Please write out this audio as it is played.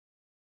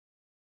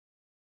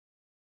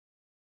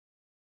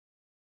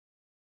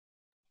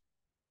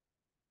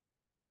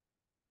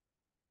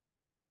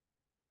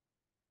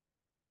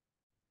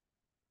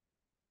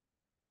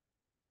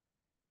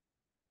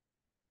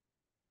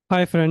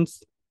Hi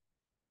friends,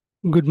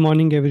 good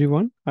morning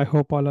everyone. I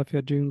hope all of you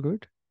are doing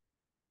good.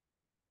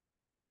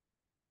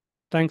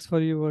 Thanks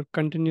for your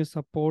continuous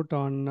support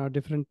on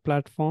different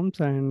platforms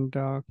and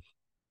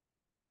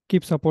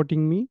keep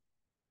supporting me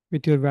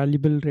with your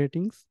valuable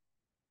ratings.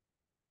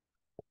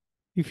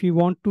 If you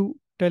want to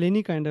tell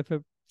any kind of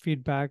a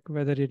feedback,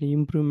 whether any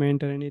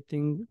improvement or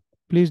anything,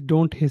 please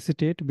don't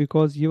hesitate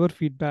because your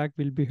feedback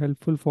will be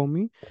helpful for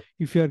me.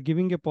 If you are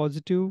giving a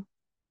positive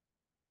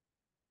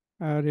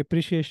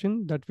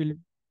appreciation, that will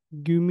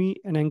give me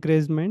an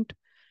encouragement.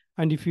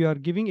 And if you are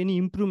giving any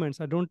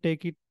improvements, I don't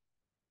take it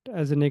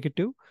as a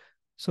negative.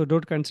 So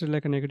don't consider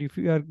like a negative. If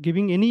you are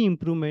giving any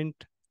improvement,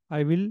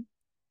 I will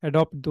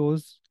adopt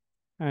those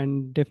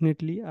and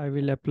definitely I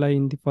will apply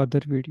in the further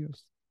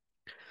videos.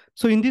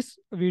 So in this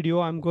video,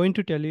 I'm going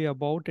to tell you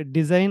about a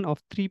design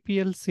of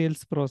 3PL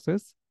sales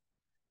process.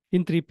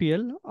 In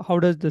 3PL, how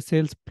does the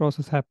sales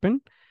process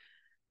happen?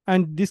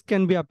 And this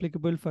can be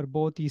applicable for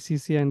both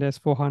ECC and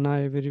S4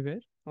 HANA everywhere.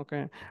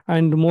 Okay.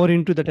 And more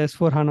into that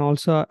S4 HANA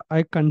also,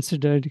 I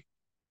considered.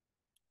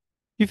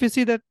 If you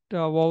see that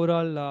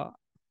overall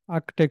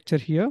architecture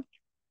here,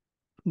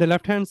 the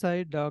left hand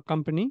side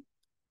company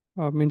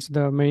means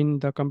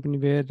the company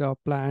where the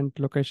plant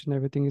location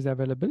everything is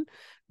available.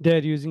 They are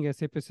using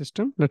SAP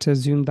system, let's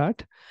assume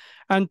that.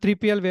 And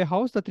 3PL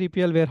warehouse, the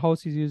 3PL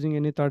warehouse is using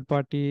any third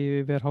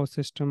party warehouse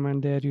system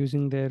and they are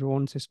using their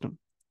own system.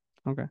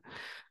 Okay,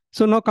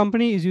 so now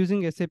company is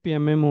using SAP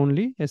MM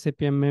only, SAP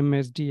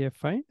MM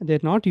SDFI. They're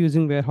not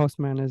using warehouse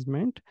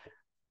management,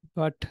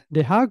 but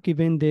they have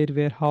given their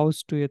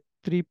warehouse to a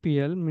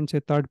 3PL, means a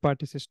third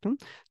party system.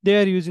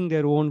 They are using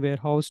their own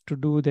warehouse to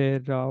do their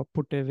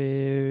put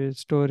away,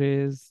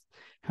 storage,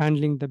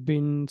 handling the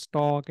bin,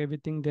 stock,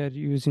 everything. They are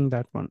using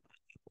that one.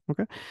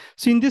 Okay.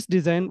 So in this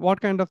design,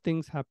 what kind of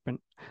things happen?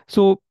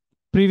 So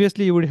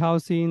previously you would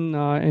have seen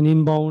an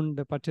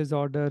inbound purchase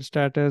order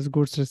status,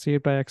 goods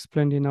received. I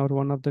explained in our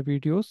one of the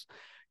videos.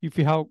 If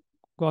you have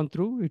gone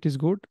through, it is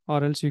good,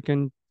 or else you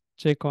can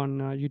check on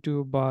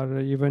YouTube or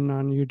even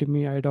on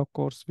Udemy iDoc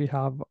course. We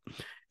have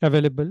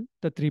available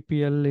the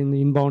 3PL in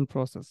the inbound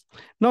process.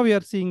 Now we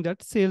are seeing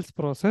that sales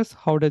process.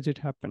 How does it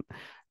happen?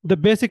 The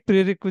basic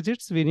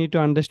prerequisites, we need to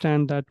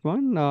understand that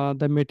one.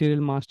 The material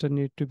master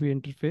need to be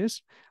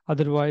interfaced.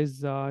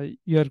 Otherwise,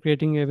 you are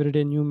creating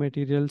everyday new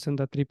materials and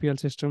the 3PL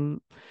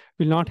system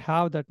will not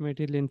have that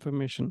material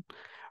information.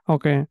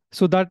 Okay,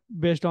 so that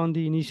based on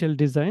the initial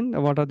design,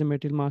 what are the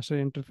material master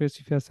interface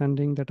if you are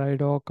sending that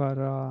IDOC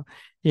or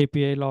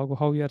API log,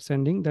 how you are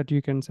sending that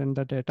you can send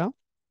the data.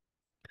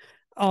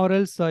 Or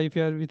else if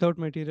you are without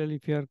material,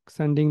 if you are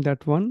sending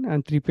that one,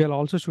 and 3PL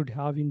also should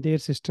have in their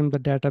system the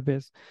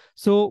database.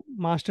 So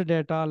master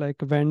data like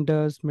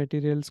vendors,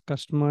 materials,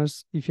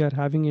 customers, if you are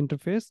having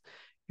interface,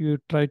 you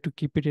try to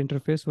keep it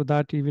interface so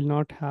that you will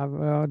not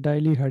have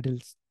daily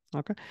hurdles.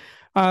 Okay,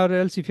 or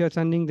else if you are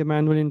sending the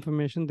manual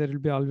information, there will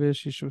be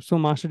always issue. So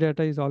master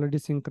data is already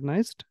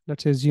synchronized,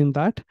 let's assume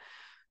that.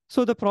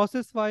 So the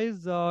process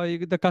wise,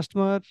 the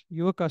customer,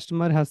 your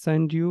customer has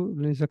sent you,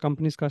 means the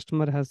company's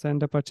customer has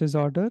sent a purchase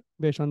order.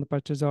 Based on the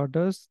purchase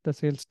orders, the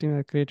sales team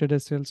has created a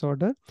sales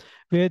order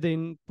where they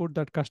input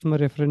that customer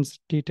reference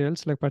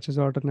details like purchase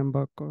order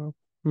number,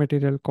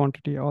 material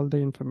quantity, all the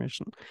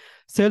information.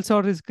 Sales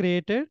order is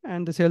created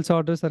and the sales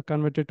orders are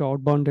converted to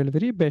outbound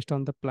delivery based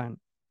on the plan.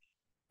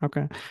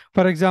 Okay.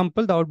 For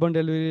example, the outbound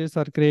deliveries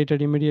are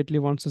created immediately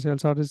once the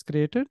sales order is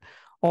created,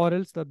 or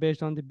else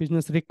based on the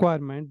business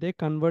requirement, they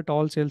convert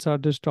all sales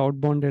orders to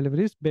outbound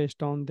deliveries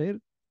based on their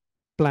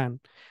plan,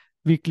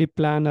 weekly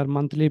plan or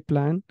monthly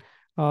plan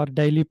or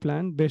daily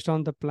plan. Based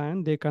on the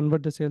plan, they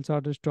convert the sales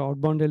orders to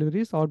outbound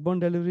deliveries.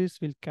 Outbound deliveries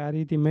will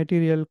carry the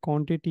material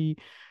quantity,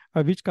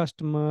 which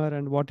customer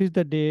and what is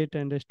the date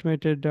and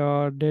estimated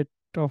date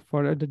of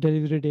the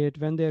delivery date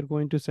when they are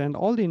going to send.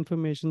 All the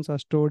informations are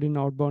stored in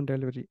outbound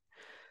delivery.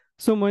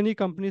 So many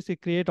companies they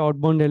create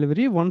outbound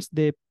delivery once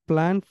they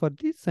plan for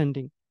the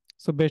sending.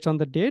 So based on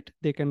the date,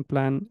 they can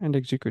plan and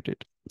execute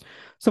it.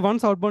 So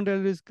once outbound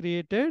delivery is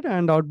created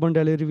and outbound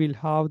delivery will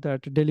have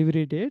that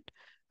delivery date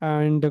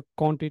and the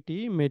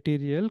quantity,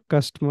 material,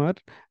 customer,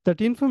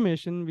 that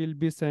information will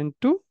be sent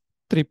to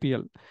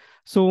 3PL.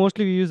 So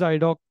mostly we use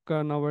IDOC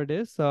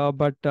nowadays,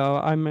 but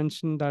I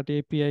mentioned that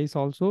APIs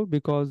also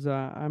because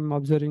I'm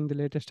observing the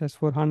latest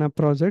S4 HANA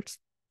projects.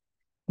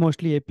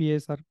 Mostly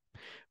APIs are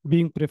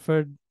being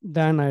preferred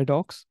than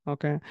idocs.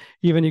 Okay,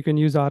 even you can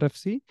use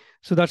RFC.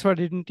 So that's why I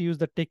didn't use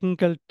the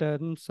technical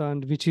terms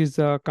and which is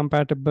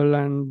compatible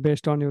and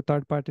based on your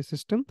third party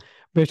system,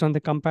 based on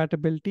the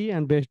compatibility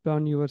and based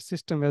on your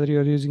system, whether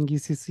you're using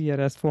ECC or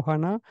S4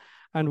 HANA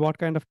and what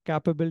kind of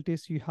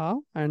capabilities you have.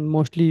 And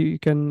mostly you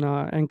can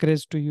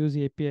encourage to use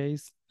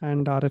APIs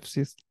and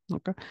RFCs.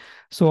 Okay,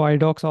 so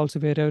idocs also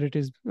wherever it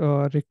is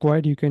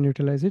required, you can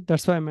utilize it.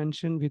 That's why I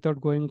mentioned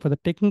without going for the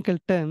technical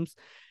terms,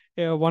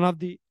 one of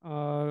the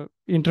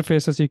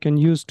interfaces you can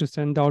use to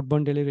send the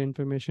outbound delivery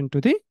information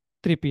to the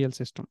 3PL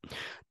system.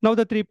 Now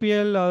the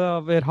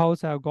 3PL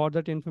warehouse have got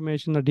that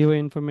information, the DO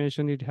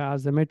information. It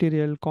has the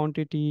material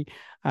quantity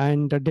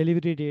and the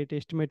delivery date,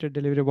 estimated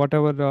delivery,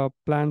 whatever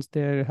plans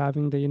they're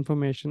having the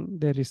information,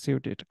 they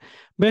received it.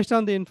 Based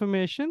on the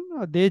information,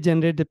 they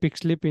generate the pick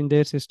slip in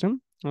their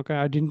system. Okay,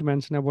 I didn't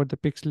mention about the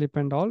pick slip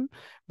and all,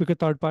 because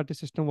third party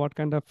system, what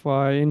kind of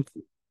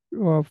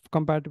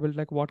compatible,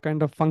 like what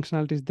kind of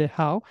functionalities they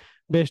have.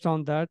 Based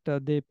on that,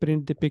 they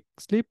print the pick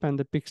slip, and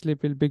the pick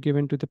slip will be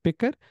given to the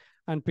picker,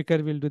 and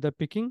picker will do the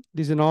picking.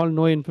 This is all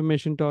no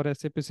information to our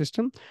SAP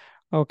system.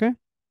 Okay,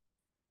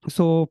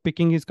 so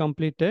picking is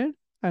completed,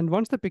 and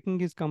once the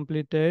picking is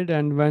completed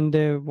and when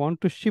they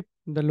want to ship,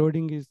 the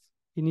loading is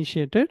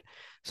initiated.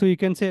 So you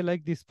can say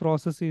like this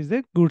process is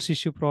a goods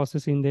issue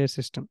process in their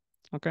system.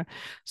 Okay,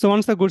 so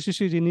once the goods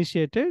issue is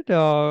initiated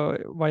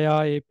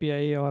via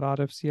API or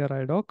RFC or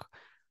IDOC,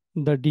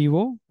 the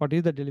DO, what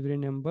is the delivery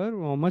number,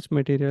 how much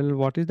material,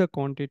 what is the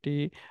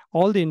quantity,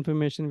 all the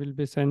information will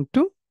be sent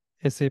to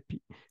SAP.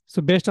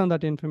 So based on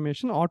that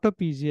information, auto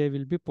PGI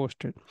will be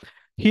posted.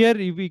 Here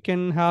we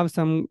can have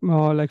some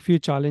like few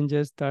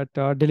challenges, that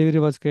delivery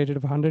was created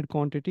for 100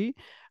 quantity,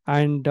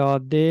 and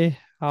they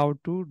have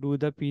to do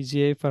the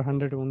PGI for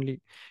 100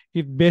 only.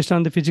 If based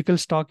on the physical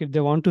stock, if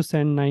they want to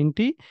send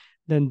 90,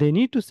 then they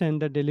need to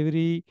send the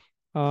delivery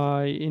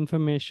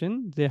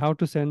information. They have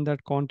to send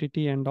that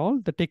quantity and all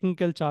the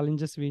technical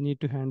challenges we need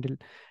to handle.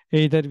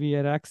 Either we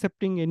are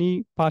accepting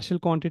any partial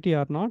quantity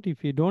or not.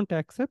 If we don't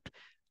accept,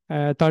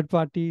 third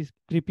party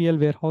 3PL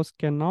warehouse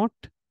cannot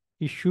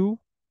issue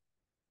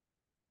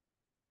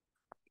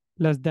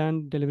less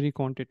than delivery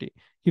quantity.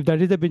 If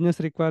that is the business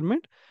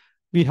requirement,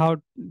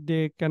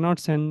 they cannot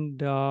send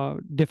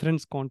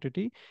difference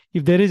quantity.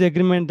 If there is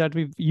agreement that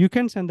you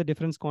can send the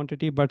difference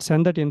quantity, but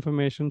send that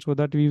information so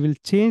that we will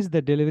change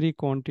the delivery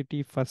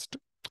quantity first,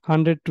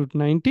 100 to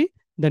 90,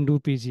 then do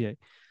PGI.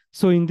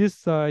 So in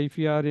this, if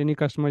you are any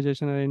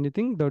customization or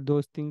anything,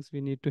 those things we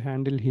need to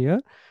handle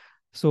here.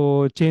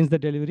 So change the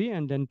delivery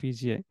and then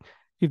PGI.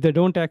 If they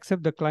don't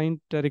accept, the client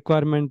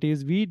requirement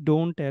is we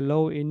don't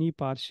allow any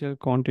partial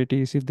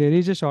quantities. If there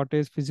is a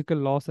shortage, physical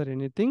loss or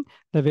anything,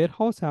 the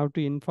warehouse have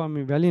to inform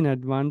me well in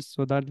advance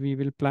so that we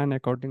will plan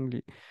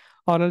accordingly.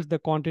 Or else the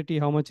quantity,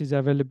 how much is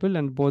available,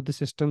 and both the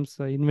systems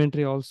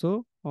inventory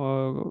also,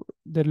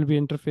 there will be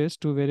interface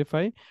to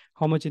verify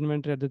how much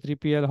inventory at the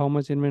 3PL, how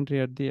much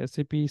inventory at the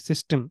SAP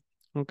system.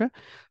 Okay,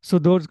 so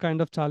those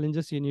kind of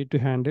challenges you need to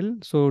handle.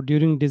 So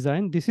during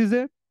design, this is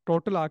a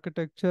total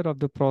architecture of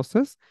the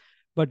process.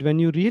 But when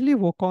you really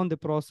work on the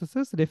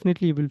processes,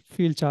 definitely you will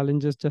feel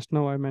challenges. Just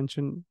now I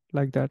mentioned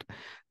like that.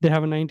 They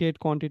have a 98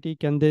 quantity.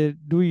 Can they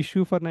do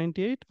issue for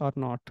 98 or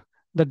not?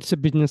 That's a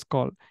business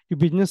call. If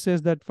business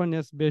says that one,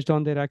 yes, based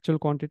on their actual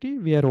quantity,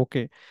 we are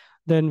okay.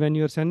 Then when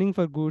you're sending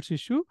for goods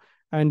issue,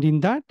 and in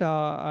that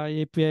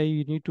API,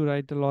 you need to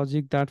write the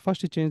logic that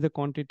first you change the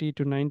quantity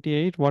to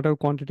 98, whatever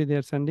quantity they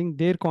are sending,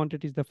 their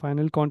quantity is the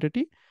final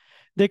quantity.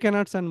 They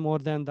cannot send more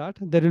than that.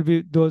 There will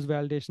be those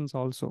validations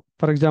also.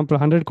 For example,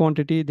 100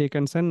 quantity, they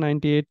can send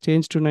 98,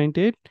 change to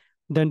 98,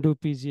 then do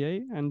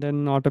PGI, and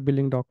then auto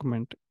billing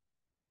document.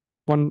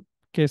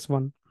 Case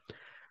one.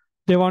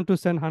 They want to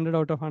send 100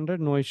 out of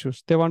 100, no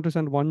issues. They want to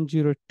send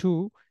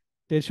 102,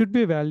 there should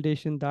be a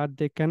validation that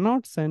they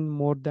cannot send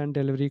more than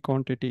delivery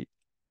quantity.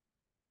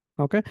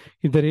 Okay.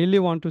 If they really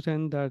want to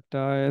send that,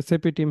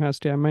 SAP team has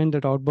to amend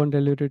that outbound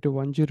delivery to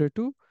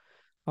 102.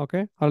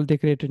 Okay, or they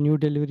create a new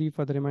delivery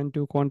for the remaining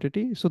two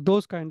quantity. So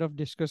those kind of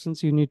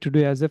discussions you need to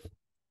do as a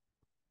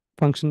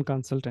function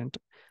consultant.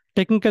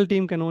 Technical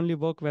team can only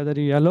work whether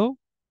you allow,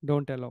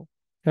 don't allow.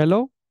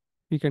 Allow,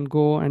 you can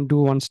go and do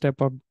one step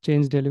of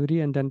change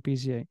delivery and then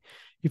PCI.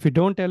 If you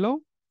don't allow,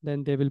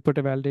 then they will put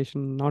a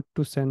validation not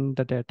to send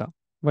the data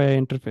via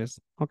interface.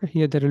 Okay,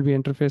 here there will be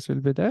interface will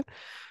be there.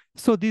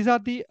 So these are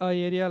the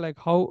area like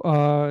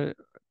how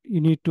you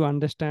need to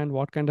understand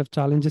what kind of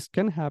challenges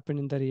can happen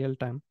in the real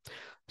time.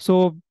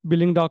 So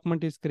billing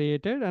document is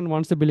created, and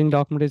once the billing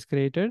document is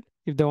created,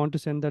 if they want to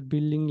send that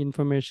billing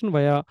information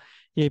via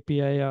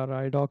API or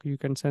IDOC, you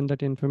can send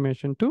that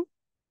information to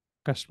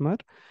customer.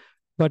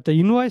 But the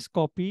invoice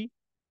copy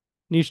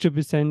needs to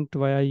be sent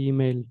via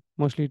email,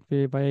 mostly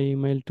via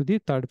email to the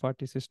third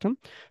party system,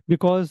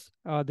 because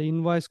the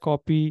invoice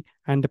copy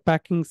and the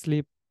packing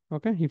slip,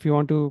 okay, if you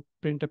want to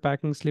print a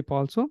packing slip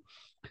also,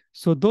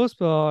 so those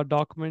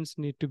documents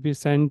need to be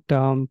sent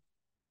to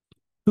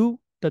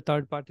the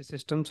third party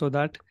system so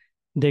that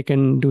they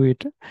can do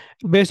it.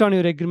 Based on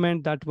your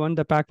agreement, that one,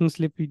 the packing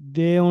slip,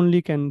 they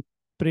only can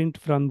print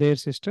from their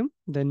system,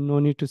 then no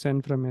need to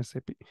send from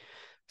SAP.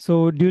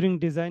 So during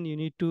design, you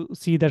need to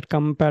see that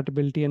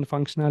compatibility and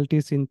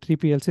functionalities in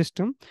 3PL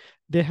system.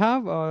 They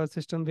have a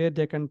system where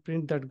they can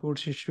print that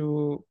goods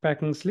issue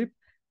packing slip.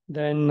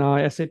 Then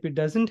SAP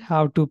doesn't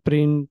have to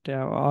print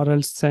or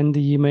else send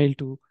the email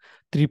to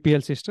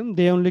 3PL system.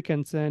 They only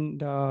can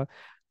send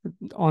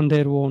on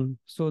their own.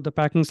 So the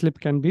packing slip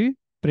can be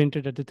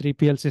printed at the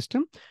 3PL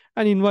system,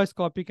 and invoice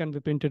copy can be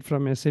printed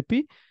from SAP.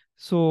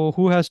 So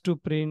who has to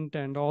print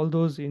and all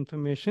those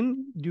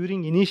information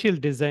during initial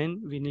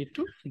design, we need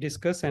to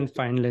discuss and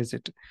finalize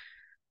it.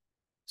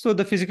 So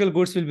the physical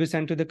goods will be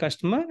sent to the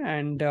customer,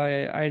 and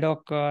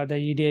IDOC, the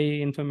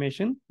EDI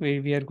information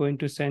we are going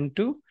to send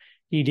to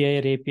EDI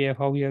or API,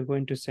 how we are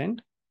going to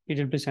send, it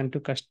will be sent to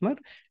customer,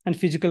 and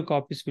physical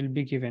copies will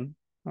be given.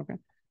 Okay.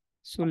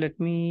 So let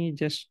me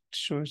just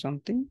show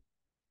something.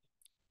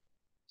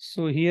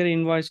 So here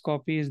invoice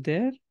copy is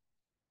there,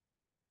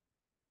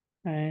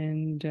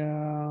 and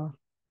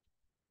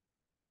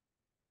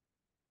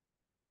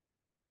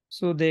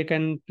so they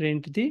can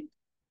print the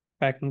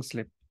packing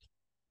slip.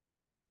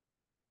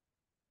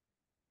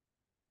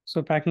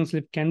 So packing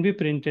slip can be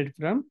printed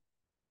from,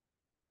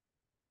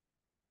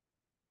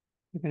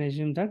 you can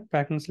assume that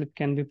packing slip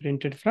can be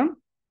printed from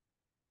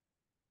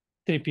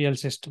 3PL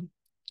system.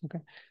 Okay.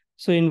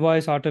 So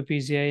invoice, auto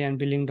PCI, and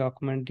billing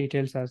document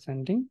details are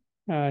sending.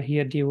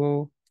 Here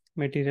DO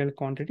material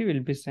quantity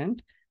will be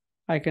sent.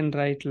 I can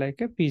write like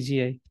a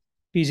PGI.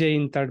 PGI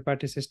in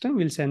third-party system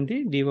will send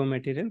the DO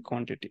material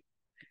quantity.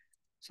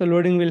 So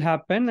loading will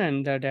happen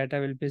and the data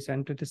will be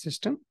sent to the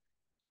system.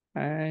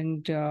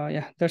 And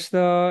yeah, that's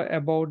the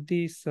about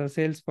this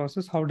sales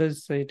process. How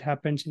does it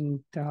happens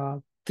in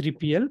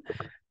 3PL?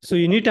 So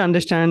you need to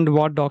understand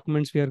what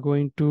documents we are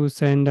going to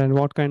send and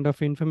what kind of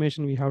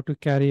information we have to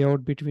carry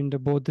out between the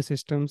both the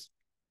systems.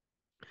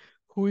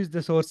 Who is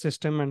the source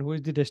system and who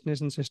is the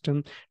destination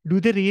system? Do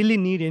they really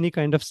need any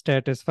kind of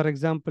status? For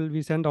example,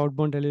 we send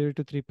outbound delivery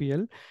to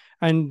 3PL,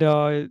 and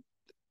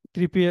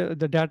 3PL,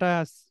 the data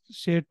has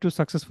shared to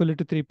successfully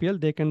to 3PL,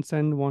 they can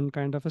send one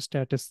kind of a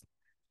status.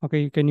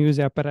 Okay, you can use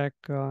APARAC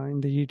in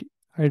the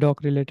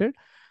IDOC related,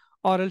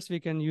 or else we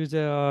can use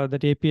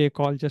that API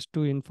call just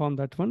to inform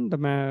that one,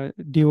 the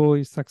DO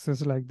is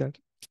success like that.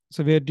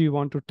 So where do you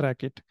want to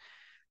track it?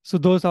 So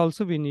those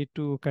also we need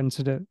to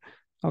consider.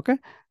 Okay.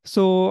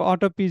 So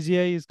auto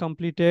PGI is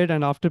completed,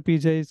 and after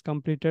PGI is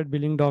completed,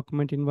 billing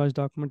document, invoice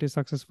document is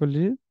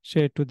successfully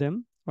shared to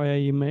them via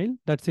email.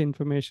 That's the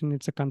information.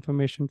 It's a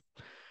confirmation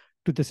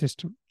to the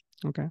system.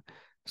 Okay.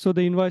 So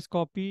the invoice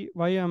copy,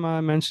 why am I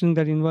mentioning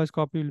that invoice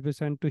copy will be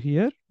sent to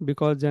here?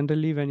 Because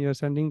generally when you're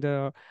sending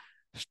the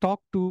stock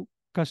to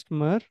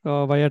customer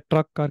via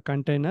truck or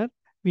container,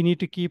 we need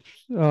to keep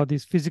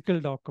these physical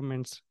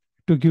documents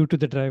to give to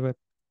the driver,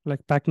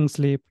 like packing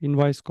slip,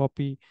 invoice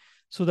copy,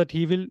 so that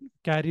he will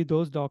carry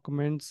those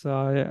documents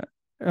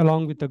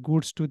along with the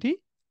goods to the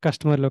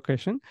customer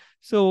location.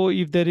 So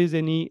if there is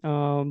any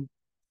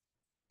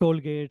toll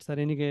gates or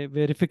any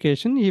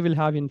verification, he will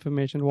have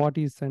information what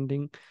he's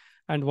sending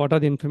and what are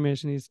the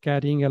information he's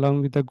carrying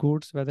along with the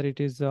goods, whether it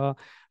is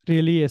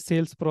really a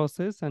sales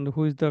process and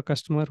who is the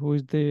customer, who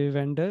is the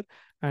vendor,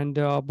 and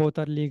both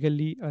are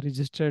legally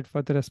registered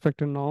for the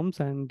respective norms,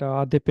 and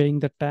are they paying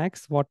the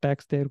tax, what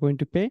tax they are going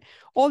to pay.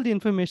 All the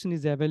information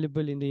is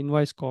available in the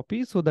invoice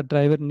copy, so the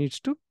driver needs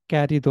to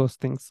carry those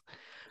things.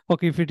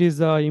 Okay, if it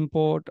is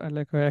import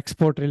like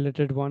export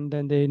related one,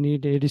 then they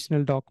need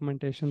additional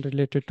documentation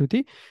related to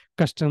the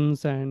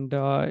customs and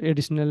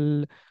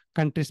additional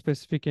country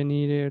specific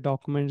any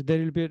documents. There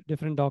will be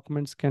different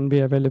documents can be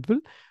available.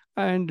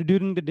 And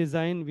during the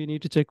design, we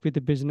need to check with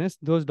the business.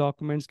 Those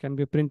documents can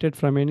be printed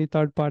from any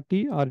third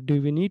party, or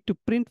do we need to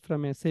print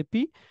from SAP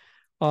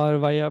or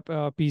via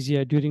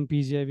PGI? During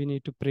PGI, we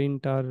need to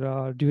print,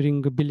 or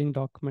during the billing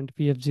document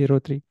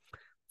PF03.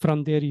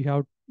 From there,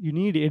 you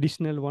need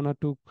additional one or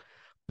two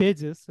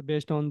pages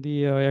based on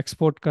the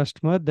export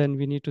customer, then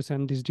we need to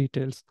send these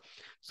details.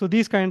 So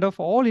these kind of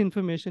all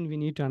information we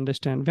need to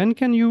understand. When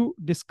can you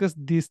discuss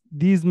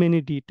these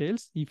many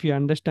details? If you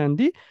understand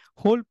the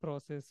whole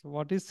process,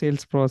 what is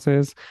sales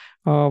process,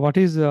 what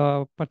is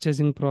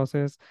purchasing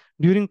process,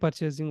 during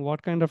purchasing,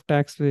 what kind of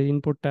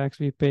input tax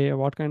we pay,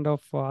 what kind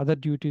of other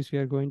duties we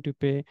are going to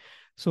pay.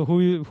 So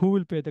who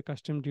will pay the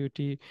custom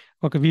duty?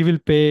 Okay, we will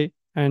pay,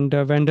 and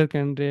vendor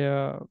can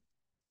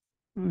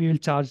we will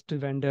charge to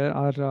vendor,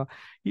 or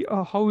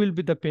how will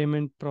be the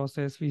payment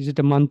process? Is it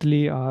a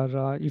monthly,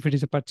 or if it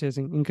is a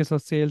purchasing? In case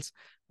of sales,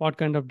 what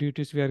kind of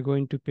duties we are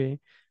going to pay?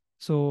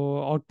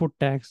 So output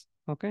tax.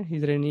 Okay,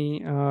 is there any?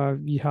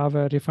 We have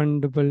a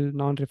refundable,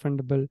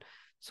 non-refundable.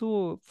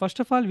 So first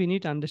of all, we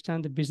need to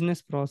understand the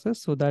business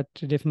process so that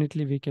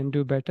definitely we can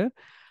do better.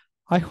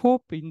 I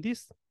hope in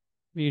this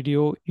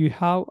video you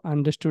have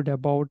understood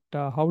about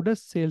how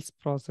does sales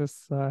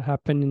process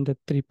happen in the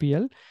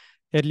 3PL.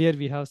 Earlier,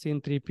 we have seen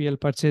 3PL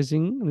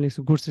purchasing, like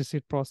goods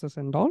receipt process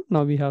and all.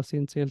 Now we have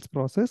seen sales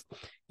process.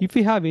 If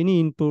you have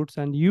any inputs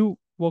and you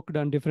worked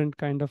on different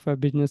kind of a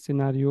business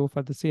scenario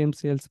for the same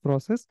sales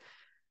process,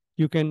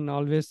 you can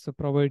always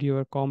provide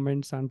your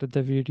comments under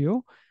the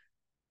video.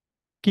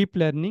 Keep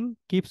learning,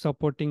 keep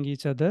supporting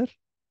each other,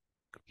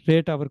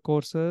 rate our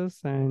courses,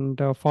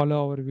 and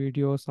follow our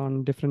videos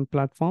on different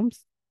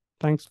platforms.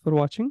 Thanks for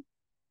watching.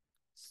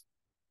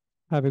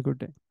 Have a good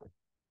day.